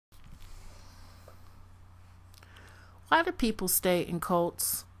Why do people stay in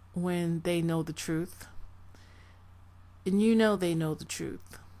cults when they know the truth? And you know they know the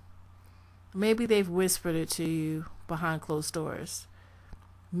truth. Maybe they've whispered it to you behind closed doors.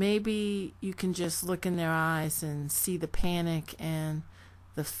 Maybe you can just look in their eyes and see the panic and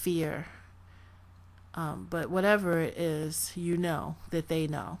the fear. But whatever it is, you know that they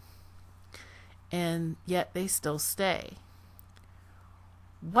know. And yet they still stay.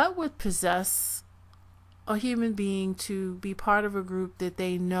 What would possess a human being to be part of a group that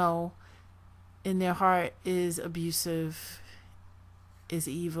they know in their heart is abusive, is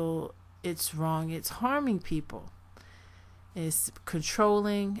evil, it's wrong, it's harming people, it's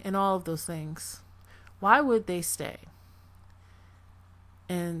controlling, and all of those things? Why would they stay?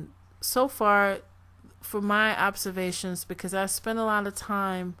 And so far, from my observations, because I spent a lot of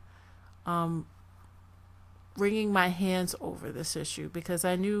time wringing my hands over this issue, because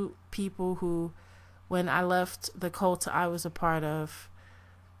I knew people who, when I left the cult I was a part of,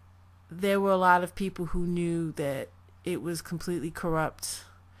 there were a lot of people who knew that it was completely corrupt,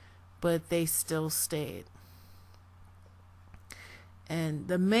 but they still stayed. And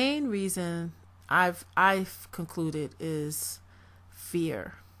the main reason I've concluded is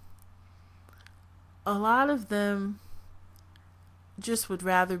fear. A lot of them just would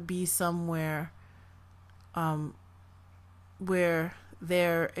rather be somewhere where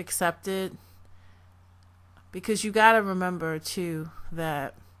they're accepted, because you got to remember too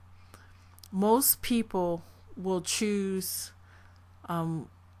that most people will choose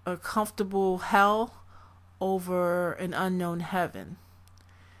a comfortable hell over an unknown heaven.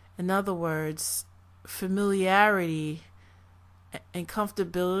 In other words, familiarity and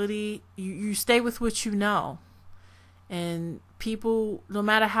comfortability, you stay with what you know. And people, no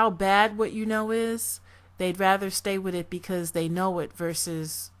matter how bad what you know is, they'd rather stay with it because they know it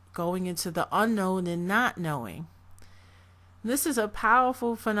versus going into the unknown and not knowing. This is a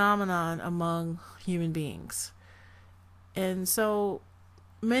powerful phenomenon among human beings. And so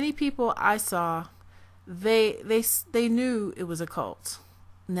many people I saw, they knew it was a cult.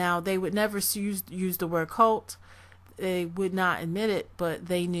 Now, they would never use the word cult. They would not admit it, but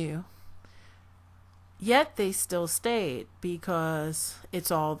they knew. Yet they still stayed because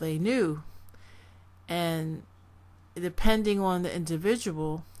it's all they knew. And depending on the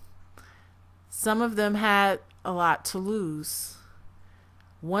individual, some of them had a lot to lose.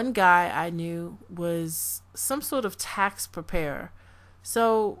 One guy I knew was some sort of tax preparer.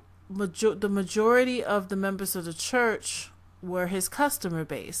 So the majority of the members of the church were his customer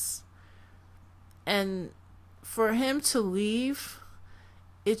base. And for him to leave,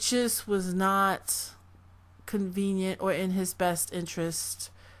 it just was not convenient or in his best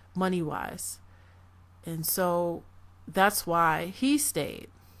interest money-wise. And so that's why he stayed.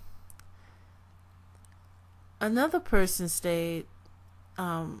 Another person stayed,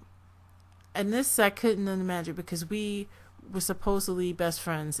 and this I couldn't imagine because we were supposedly best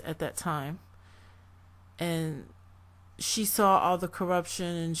friends at that time. And she saw all the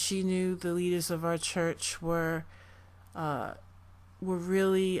corruption, and she knew the leaders of our church were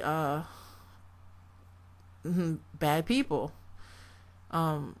really bad people.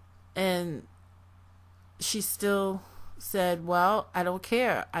 And she still said, well, I don't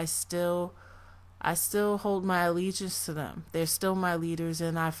care. I still hold my allegiance to them. They're still my leaders,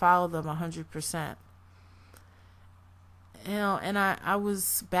 and I follow them 100%. And I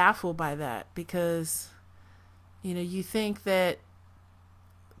was baffled by that because, you think that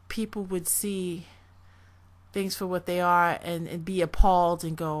people would see things for what they are and be appalled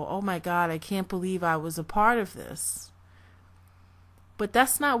and go, oh my God, I can't believe I was a part of this. But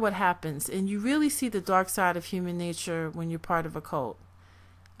that's not what happens. And you really see the dark side of human nature when you're part of a cult.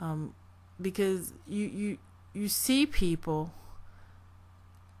 Because you see people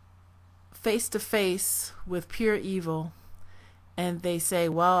face to face with pure evil, and they say,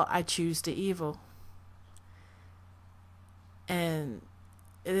 well, I choose the evil. And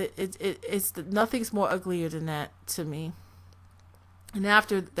it's nothing's more uglier than that to me. And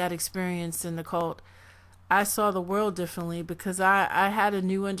after that experience in the cult, I saw the world differently because I had a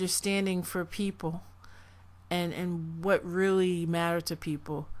new understanding for people and what really mattered to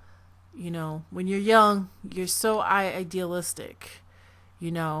people. When you're young, you're so idealistic.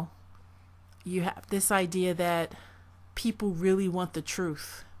 You have this idea that people really want the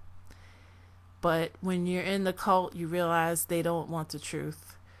truth. But when you're in the cult, you realize they don't want the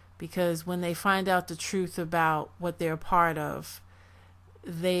truth. Because when they find out the truth about what they're a part of,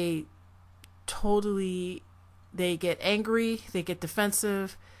 they get angry, they get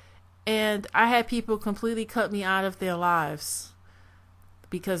defensive. And I had people completely cut me out of their lives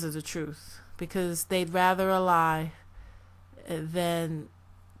because of the truth. Because they'd rather a lie than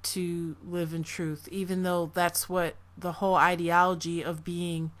to live in truth, even though that's what the whole ideology of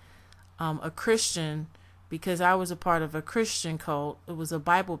being a Christian, because I was a part of a Christian cult. It was a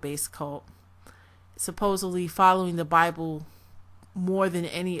Bible-based cult, supposedly following the Bible more than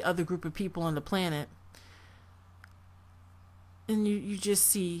any other group of people on the planet. And you just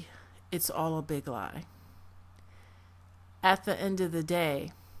see it's all a big lie. At the end of the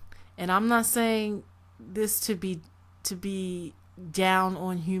day, and I'm not saying this to be down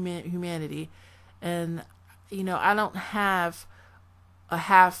on humanity, and I don't have a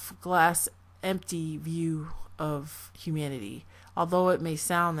half glass empty view of humanity, although it may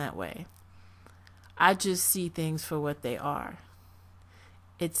sound that way. I just see things for what they are.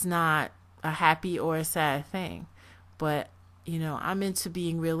 It's not a happy or a sad thing, but I'm into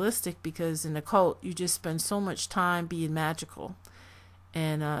being realistic, because in a cult you just spend so much time being magical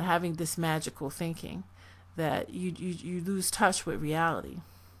and having this magical thinking that you lose touch with reality.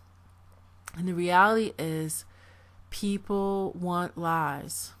 And the reality is, people want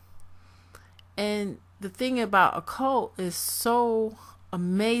lies. And the thing about a cult is so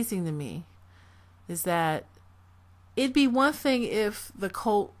amazing to me is that it'd be one thing if the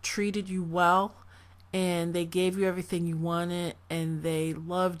cult treated you well and they gave you everything you wanted and they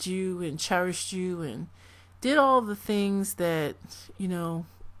loved you and cherished you and did all the things that,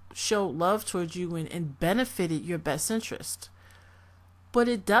 showed love towards you and benefited your best interest. But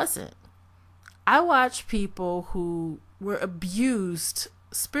it doesn't. I watch people who were abused,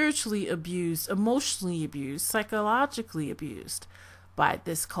 spiritually abused, emotionally abused, psychologically abused by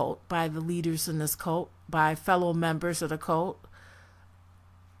this cult, by the leaders in this cult, by fellow members of the cult,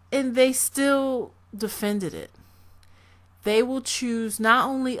 and they still defended it. They will choose not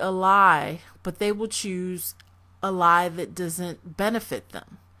only a lie, but they will choose a lie that doesn't benefit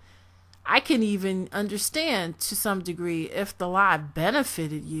them. I can even understand to some degree if the lie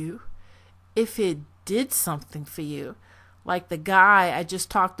benefited you, if it did something for you. Like the guy I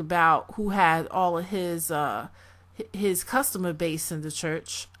just talked about who had all of his customer base in the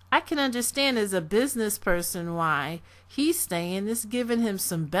church. I can understand as a business person why he's staying. It's giving him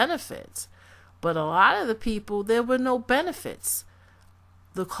some benefits. But a lot of the people, there were no benefits.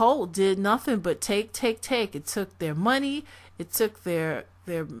 The cult did nothing but take. It took their money. It took their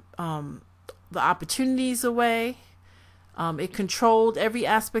the opportunities away. It controlled every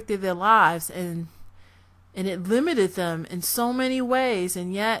aspect of their lives, and it limited them in so many ways.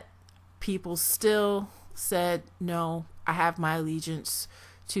 And yet, people still said, "No, I have my allegiance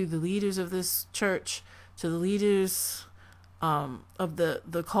to the leaders of this church, to the leaders of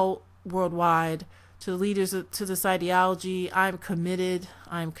the cult worldwide, to the leaders to this ideology. I'm committed.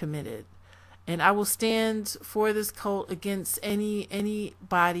 And I will stand for this cult against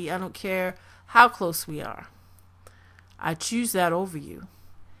anybody. I don't care how close we are. I choose that over you."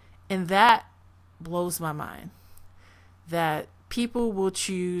 And that blows my mind, that people will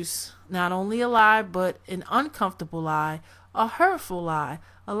choose not only a lie, but an uncomfortable lie, a hurtful lie,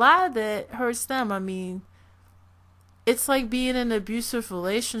 a lie that hurts them. I mean, it's like being in an abusive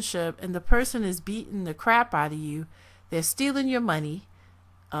relationship and the person is beating the crap out of you. They're stealing your money.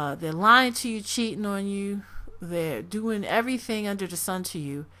 They're lying to you, cheating on you. They're doing everything under the sun to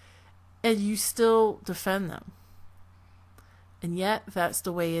you, and you still defend them. And yet, that's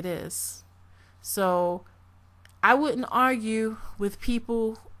the way it is. So, I wouldn't argue with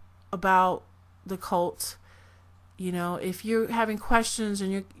people about the cult. If you're having questions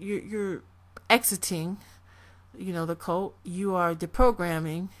and you're exiting, the cult, you are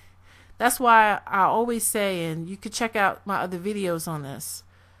deprogramming. That's why I always say, and you could check out my other videos on this,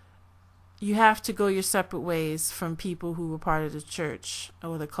 you have to go your separate ways from people who were part of the church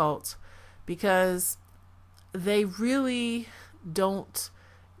or the cult, because they really don't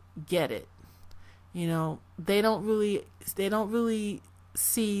get it. They don't really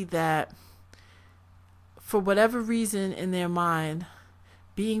see that for whatever reason in their mind,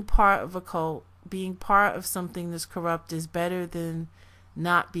 being part of a cult, being part of something that's corrupt is better than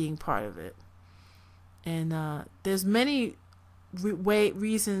not being part of it. And there's many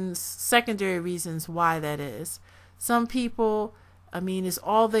reasons, secondary reasons why that is. Some people, it's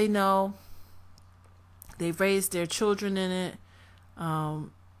all they know. They've raised their children in it.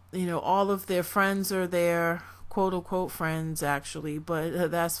 All of their friends are their quote unquote friends, actually, but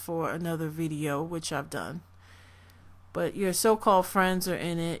that's for another video, which I've done. But your so-called friends are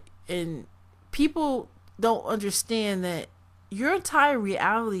in it, and people don't understand that your entire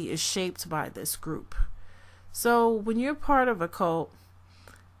reality is shaped by this group. So when you're part of a cult,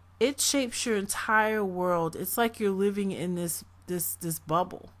 it shapes your entire world. It's like you're living in this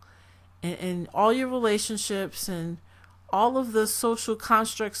bubble, and all your relationships and all of the social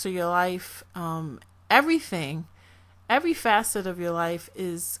constructs of your life, everything, every facet of your life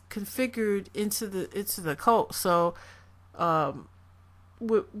is configured into the cult. So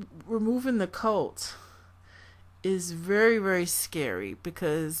removing the cult is very, very scary,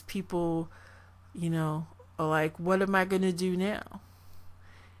 because people, are like, what am I going to do now?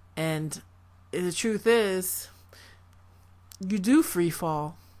 And the truth is, you do free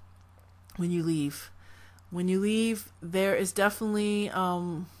fall when you leave. When you leave, there is definitely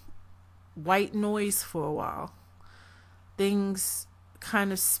white noise for a while. Things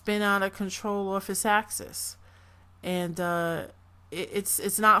kind of spin out of control off its axis. And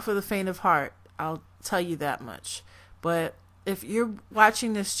it's not for the faint of heart, I'll tell you that much. But if you're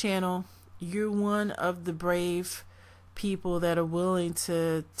watching this channel, you're one of the brave people that are willing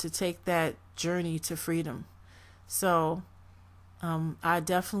to take that journey to freedom. So I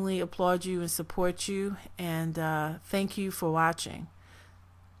definitely applaud you and support you, and thank you for watching.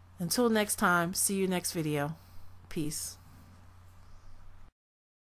 Until next time, see you next video. Peace.